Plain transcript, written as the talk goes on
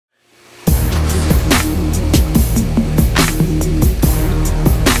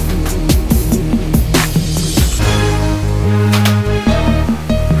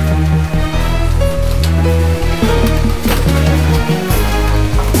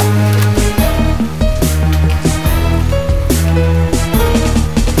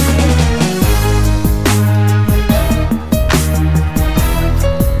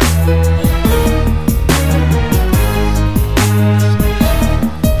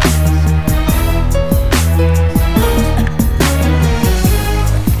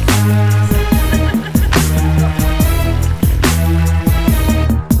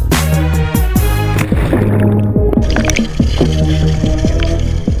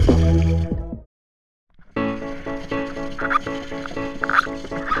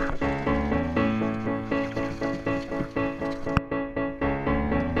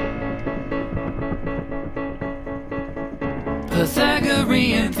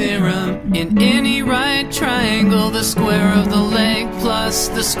Theorem. In any right triangle, the square of the length plus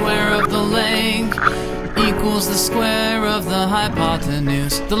the square of the length equals the square of the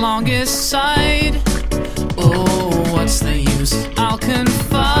hypotenuse, the longest side. Oh, what's the use? I'll confide.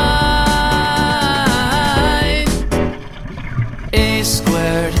 A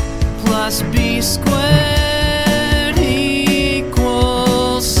squared plus b squared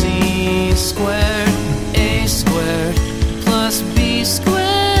equals c squared. A squared plus b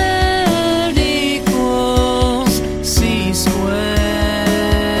squared equals c squared.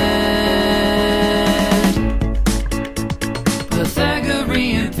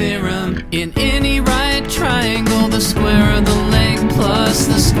 Pythagorean Theorem. In any right triangle, the square of the length plus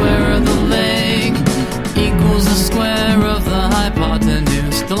the square of the length equals the square of the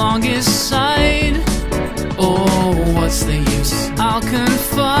hypotenuse, the longest side. Oh, what's the use? I'll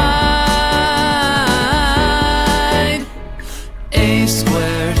confide. A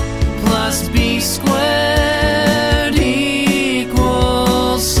squared plus b squared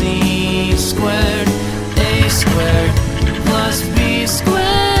equals c squared. A squared plus b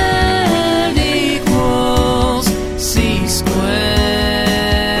squared equals c squared.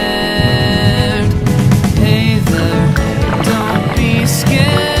 Hey there, don't be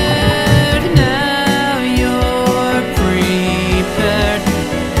scared, now you're prepared.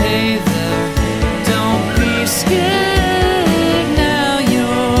 Hey there, don't be scared, now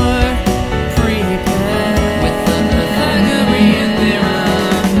you're prepared. With the Pythagorean Theorem.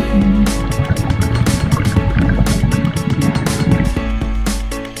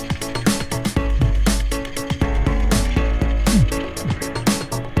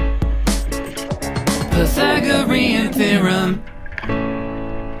 Pythagorean Theorem.